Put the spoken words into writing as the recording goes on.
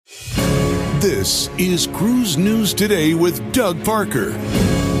This is Cruise News Today with Doug Parker.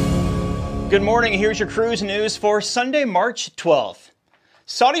 Good morning. Here's your cruise news for Sunday, March 12th.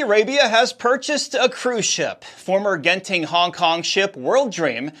 Saudi Arabia has purchased a cruise ship. Former Genting Hong Kong ship World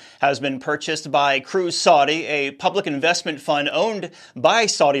Dream has been purchased by Cruise Saudi, a public investment fund owned by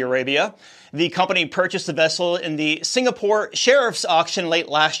Saudi Arabia. The company purchased the vessel in the Singapore Sheriff's auction late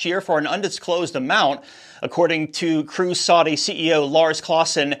last year for an undisclosed amount. According to Cruise Saudi CEO Lars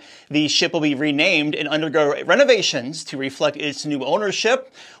Clausen, the ship will be renamed and undergo renovations to reflect its new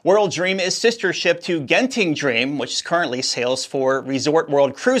ownership. World Dream is sister ship to Genting Dream, which currently sails for Resort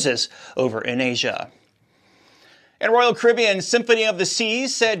World Cruises over in Asia. And Royal Caribbean Symphony of the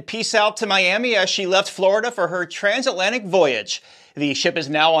Seas said peace out to Miami as she left Florida for her transatlantic voyage. The ship is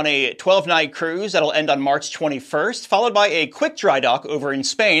now on a 12-night cruise that'll end on March 21st, followed by a quick dry dock over in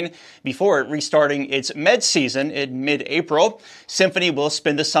Spain before restarting its med season in mid-April. Symphony will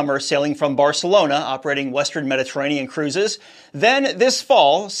spend the summer sailing from Barcelona, operating Western Mediterranean cruises. Then this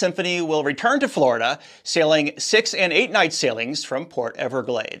fall, Symphony will return to Florida, sailing 6- and 8-night sailings from Port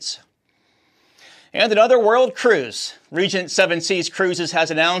Everglades. And another world cruise. Regent Seven Seas Cruises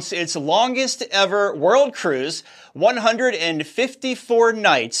has announced its longest ever world cruise, 154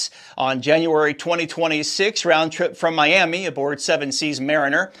 nights on January 2026 round trip from Miami aboard Seven Seas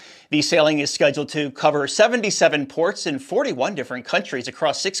Mariner. The sailing is scheduled to cover 77 ports in 41 different countries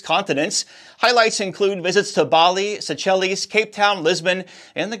across 6 continents. Highlights include visits to Bali, Seychelles, Cape Town, Lisbon,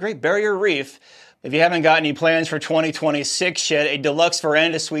 and the Great Barrier Reef. If you haven't got any plans for 2026 yet, a deluxe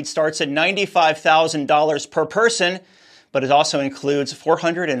veranda suite starts at $95,000 per person, but it also includes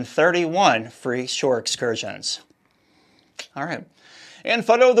 431 free shore excursions. All right. And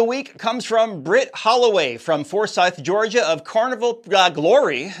photo of the week comes from Britt Holloway from Forsyth, Georgia of Carnival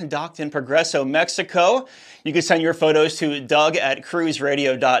Glory, docked in Progreso, Mexico. You can send your photos to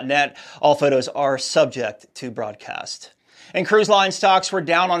doug@cruiseradio.net. All photos are subject to broadcast. And cruise line stocks were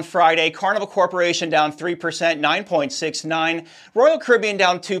down on Friday. Carnival Corporation down 3%, 9.69. Royal Caribbean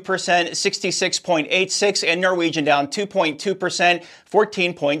down 2%, 66.86. And Norwegian down 2.2%,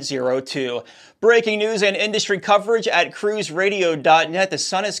 14.02. Breaking news and industry coverage at cruiseradio.net. The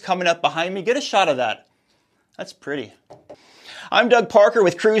sun is coming up behind me. Get a shot of that. That's pretty. I'm Doug Parker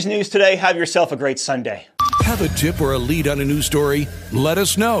with Cruise News Today. Have yourself a great Sunday. Have a tip or a lead on a news story? Let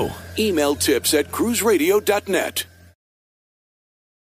us know. Email tips@cruiseradio.net.